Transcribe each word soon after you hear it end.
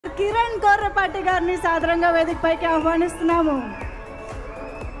కిరణ్ కోర్రపాటి గారిని సాదరంగా వేదికపైకి ఆహ్వానిస్తున్నాము.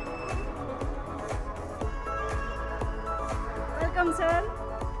 Welcome sir.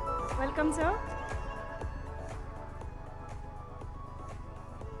 Welcome sir.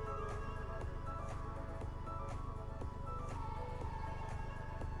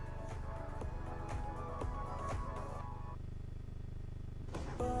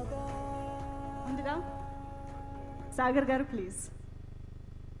 ముందుగా సాగర్ గారు ప్లీజ్.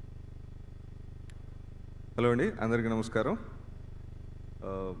 హలో అండి, అందరికీ నమస్కారం.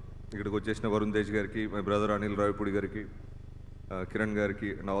 ఇక్కడికి వచ్చేసిన వరుణ్ తేజ్ గారికి, మై బ్రదర్ అనిల్ రావిపూడి గారికి, కిరణ్ గారికి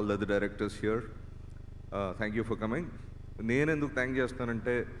and all the other directors here, thank you for coming. నేను ఎందుకు థ్యాంక్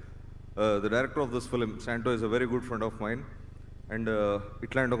చేస్తానంటే the director of this film శాంటో is a very good friend of mind and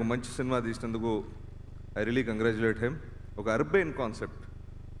ఇట్లాంటి ఒక మంచి cinema తీసినందుకు I really congratulate him. ఒక అర్బైన్ concept,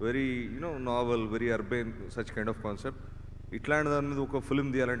 very naval, very అర్బైన్ such kind of concept. ఇట్లాంటి దాని మీద ఒక ఫిల్మ్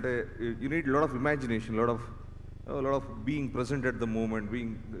తీయాలంటే you need lot of imagination, lot of being present at the moment,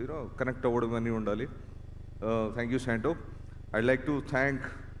 being connect అవ్వడం అన్నీ ఉండాలి. Thank you శాంటో. I'd like to thank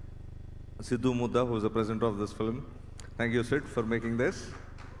Sidhu Mudda, who is the president of this film. Thank you, Sid, for making this.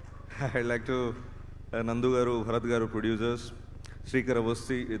 I'd like to Nandu Garu, Bharat Garu, producers, Srikar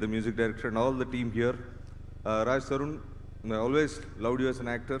Avasti, the music director, and all the team here. Raj Tarun, I always loved you as an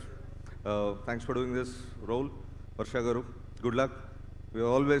actor. Thanks for doing this role. Varsha Garu, good luck. We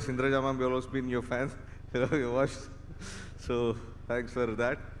always, Indraja ma'am, we always been your fans. You watched. So, thanks for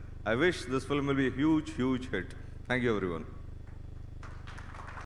that. I wish this film will be a huge, huge hit. Thank you, everyone.